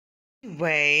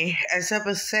Anyway, as I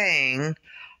was saying,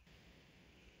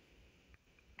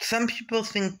 some people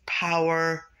think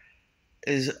power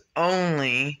is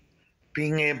only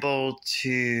being able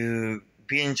to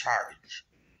be in charge.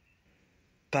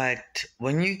 But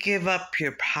when you give up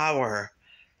your power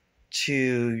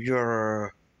to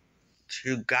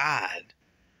God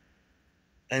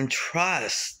and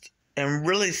trust and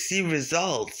really see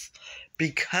results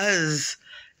because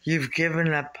you've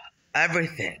given up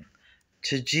everything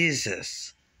to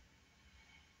Jesus,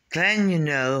 then you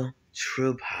know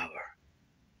true power.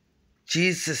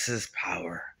 Jesus'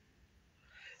 power.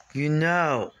 You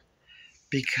know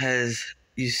because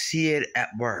you see it at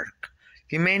work.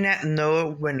 You may not know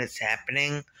it when it's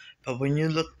happening, but when you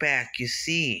look back, you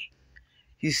see.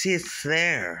 You see it's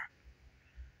there.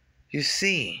 You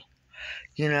see,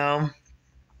 and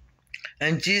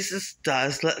Jesus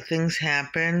does let things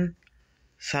happen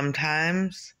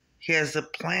sometimes. He has a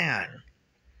plan.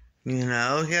 He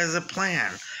has a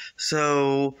plan.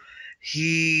 So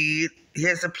he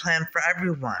has a plan for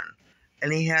everyone.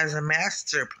 And he has a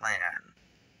master plan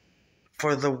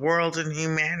for the world and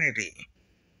humanity.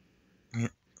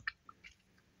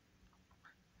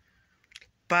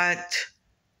 But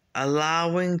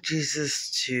allowing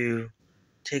Jesus to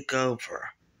take over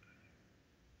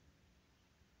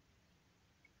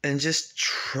and just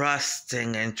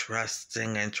trusting and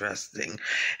trusting and trusting.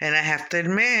 And I have to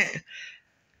admit,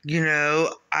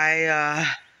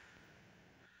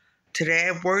 today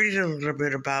I worried a little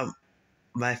bit about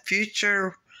my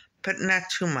future, but not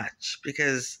too much,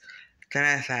 because then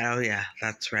I thought, oh yeah,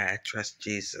 that's right, I trust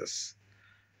Jesus.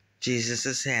 Jesus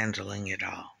is handling it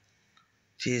all.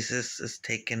 Jesus is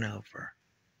taking over.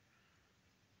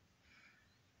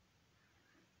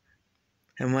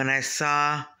 And when I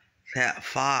saw that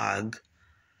fog,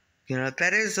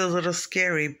 that is a little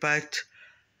scary, but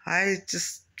I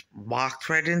just walked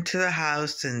right into the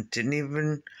house and didn't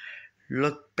even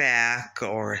look back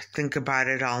or think about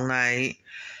it all night.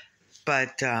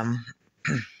 But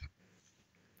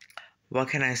what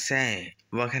can I say?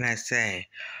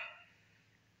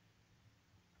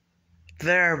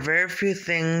 There are very few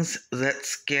things that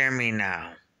scare me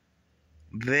now.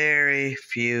 Very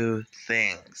few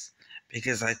things.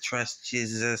 Because I trust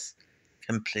Jesus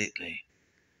completely.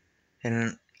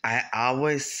 And I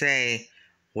always say,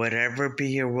 whatever be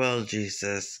your will,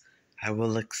 Jesus, I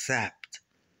will accept.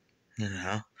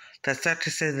 That's not to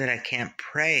say that I can't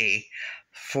pray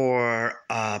for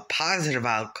a positive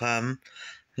outcome.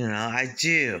 I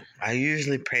do. I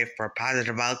usually pray for a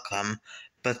positive outcome,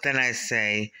 but then I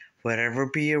say, whatever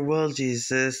be your will,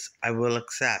 Jesus, I will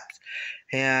accept.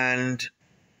 And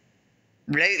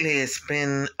lately it's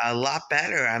been a lot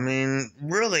better. I mean,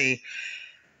 really,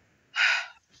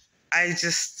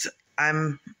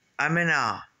 I'm in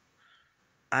awe.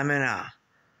 I'm in awe.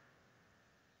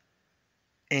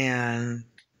 And,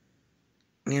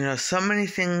 so many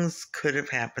things could have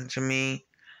happened to me,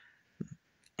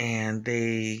 and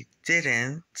they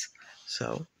didn't,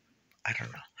 so I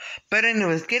don't know. But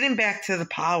anyways, getting back to the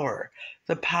power.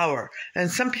 And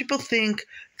some people think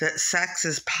that sex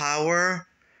is power.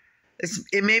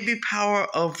 It may be power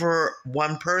over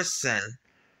one person,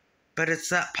 but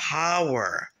it's not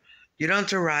power. You don't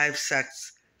derive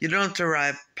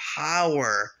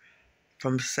power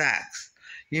from sex.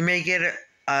 You may get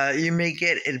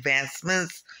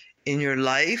advancements in your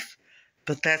life,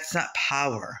 but that's not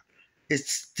power.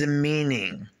 It's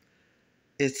demeaning.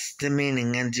 It's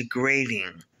demeaning and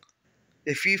degrading.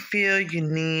 If you feel you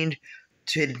need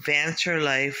to advance your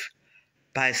life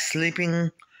by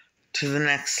sleeping to the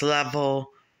next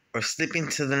level or sleeping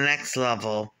to the next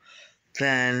level,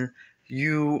 then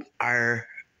you are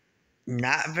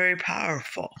not very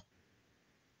powerful.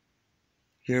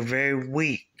 You're very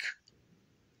weak.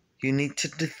 You need to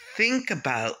think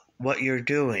about what you're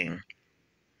doing.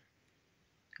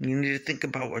 You need to think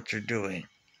about what you're doing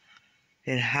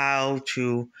and how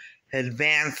to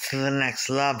advance to the next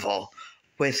level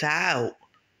without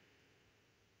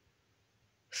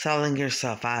selling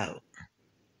yourself out,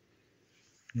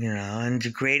 and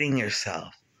degrading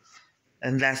yourself.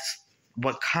 And that's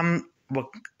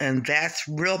and that's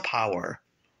real power.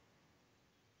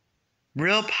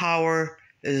 Real power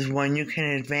is when you can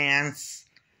advance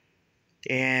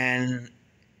and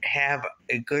have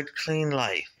a good, clean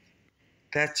life.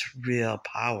 That's real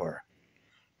power.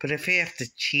 But if you have to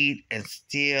cheat and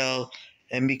steal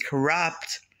and be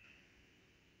corrupt,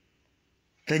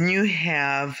 then you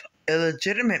have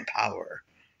illegitimate power,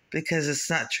 because it's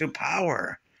not true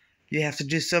power. You have to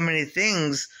do so many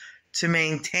things to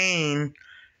maintain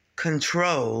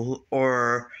control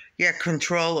or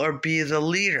be the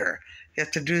leader. You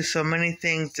have to do so many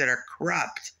things that are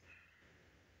corrupt.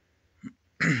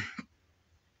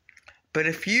 But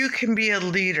if you can be a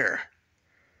leader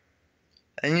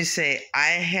and you say, I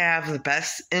have the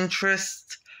best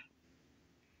interest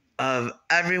of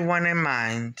everyone in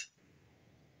mind,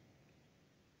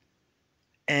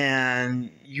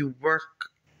 and you work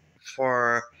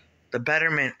for the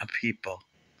betterment of people,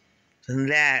 then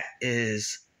that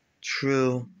is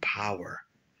true power.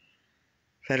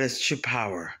 That is true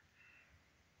power.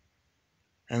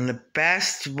 And the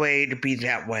best way to be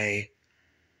that way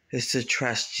is to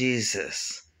trust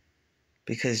Jesus.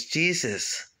 Because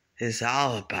Jesus is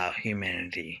all about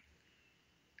humanity.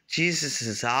 Jesus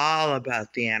is all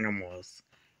about the animals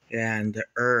and the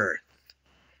earth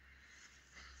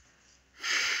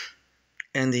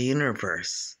and the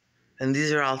universe. And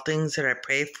these are all things that I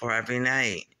pray for every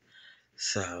night.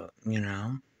 So,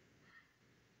 and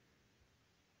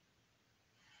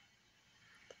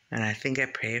I think I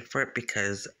pray for it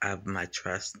because of my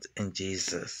trust in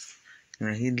Jesus.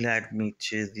 He led me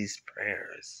to these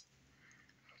prayers.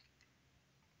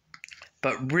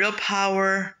 But real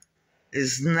power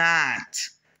is not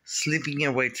sleeping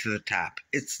your way to the top.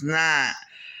 It's not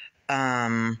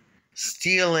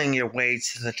stealing your way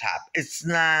to the top. It's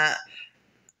not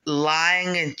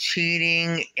lying and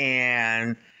cheating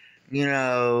and,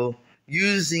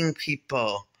 using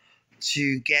people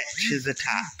to get to the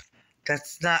top.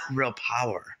 That's not real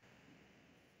power.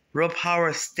 Real power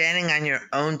is standing on your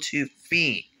own 2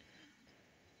 feet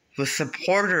with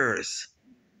supporters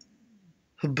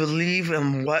who believe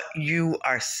in what you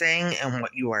are saying and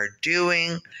what you are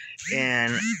doing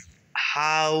and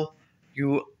how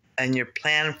you and your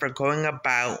plan for going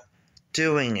about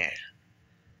doing it.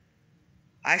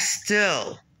 I'm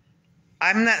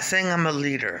not saying I'm a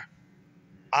leader.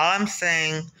 All I'm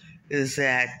saying is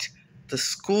that the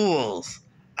schools,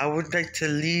 I would like to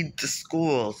lead the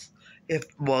schools.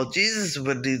 Jesus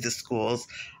would lead the schools,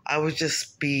 I would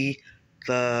just be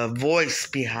the voice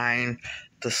behind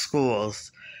the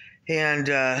schools. And,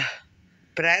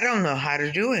 but I don't know how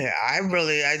to do it. I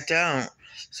don't.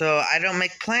 So I don't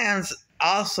make plans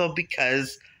also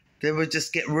because they would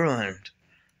just get ruined.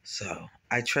 So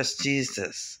I trust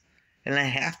Jesus. And I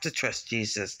have to trust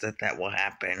Jesus that will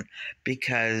happen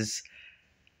because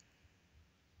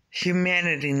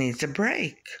humanity needs a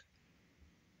break.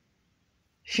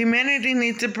 Humanity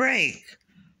needs a break.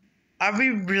 Are we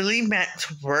really meant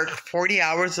to work 40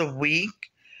 hours a week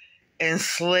and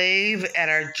slave at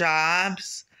our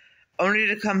jobs only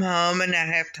to come home and not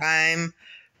have time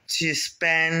to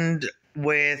spend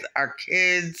with our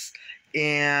kids?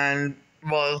 And,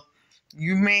 well,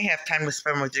 you may have time to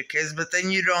spend with your kids, but then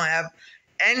you don't have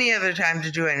any other time to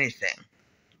do anything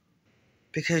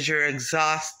because you're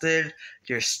exhausted,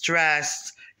 you're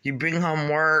stressed, you bring home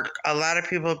work. A lot of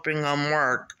people bring home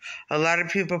work. A lot of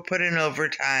people put in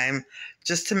overtime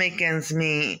just to make ends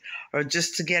meet or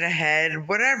just to get ahead,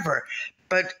 whatever.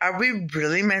 But are we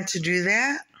really meant to do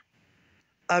that?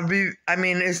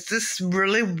 Is this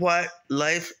really what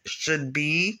life should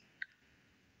be?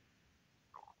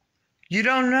 You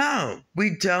don't know.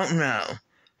 We don't know.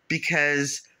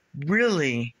 Because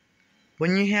really,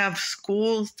 when you have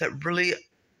schools that really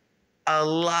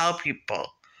allow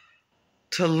people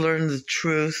to learn the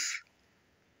truth,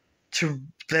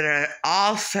 that are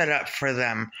all set up for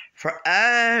them, for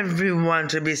everyone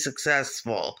to be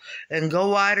successful and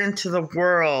go out into the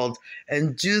world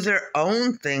and do their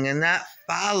own thing and not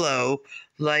follow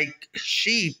like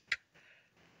sheep,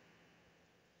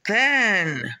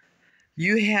 then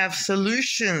you have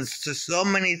solutions to so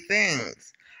many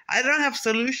things. I don't have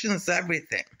solutions to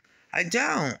everything. I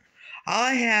don't. All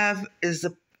I have is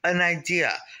an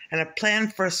idea and a plan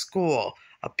for a school,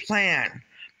 a plan.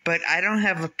 But I don't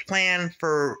have a plan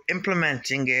for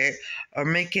implementing it or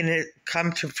making it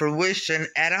come to fruition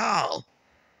at all.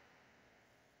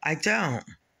 I don't.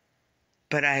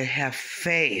 But I have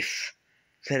faith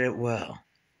that it will.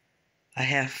 I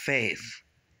have faith.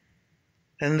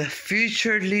 And the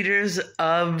future leaders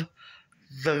of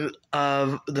the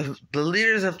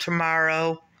leaders of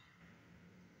tomorrow,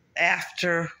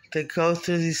 after they go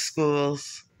through these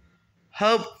schools,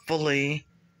 hopefully,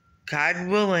 God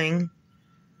willing,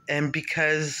 and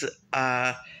because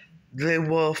they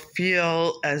will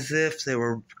feel as if they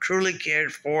were truly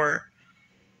cared for,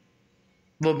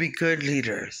 will be good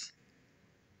leaders.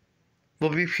 Will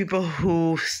be people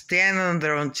who stand on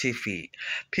their own 2 feet.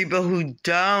 People who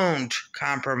don't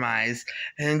compromise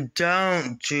and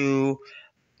don't do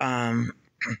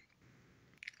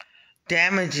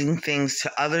damaging things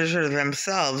to others or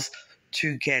themselves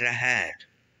to get ahead.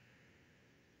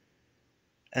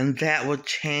 And that will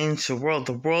change the world.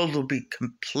 The world will be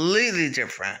completely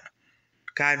different.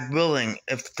 God willing,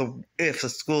 if the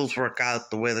schools work out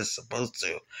the way they're supposed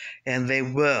to, and they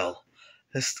will,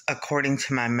 according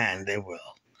to my men, they will.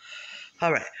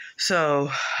 All right,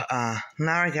 so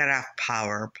now I got off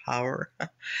power.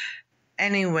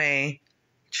 Anyway,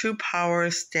 true power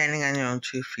is standing on your own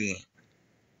 2 feet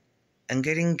and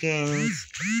getting gains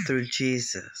through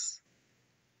Jesus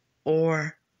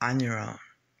or on your own.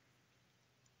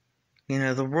 You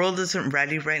know, the world isn't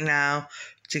ready right now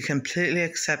to completely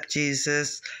accept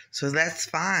Jesus, so that's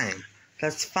fine.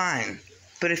 That's fine.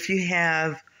 But if you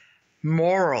have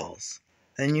morals,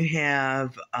 and you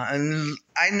have, and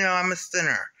I know I'm a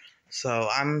sinner, so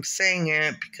I'm saying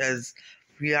it because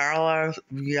we all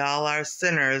are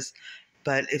sinners.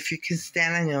 But if you can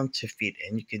stand on your own 2 feet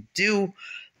and you can do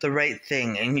the right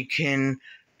thing and you can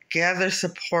gather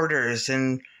supporters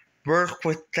and work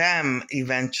with them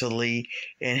eventually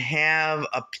and have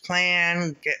a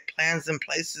plan, get plans in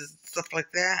places, stuff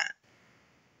like that,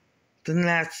 then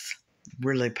that's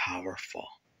really powerful.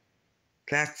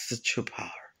 That's the true power.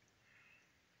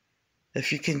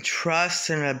 If you can trust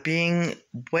in a being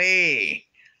way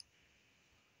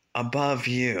above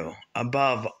you,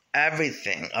 above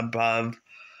everything, above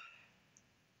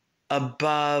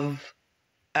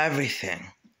everything,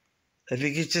 if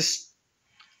you could just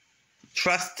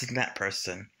trust in that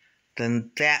person,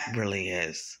 then that really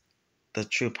is the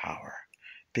true power,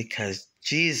 because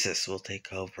Jesus will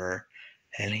take over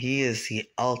and he is the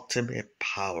ultimate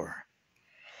power.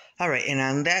 All right, and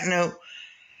on that note,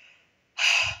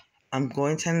 I'm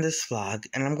going to end this vlog,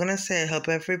 and I'm going to say I hope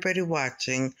everybody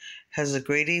watching has a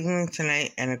great evening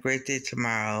tonight and a great day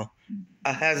tomorrow.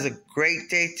 Has a great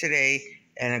day today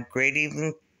and a great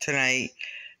evening tonight,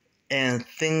 and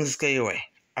things go your way.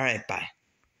 All right, bye.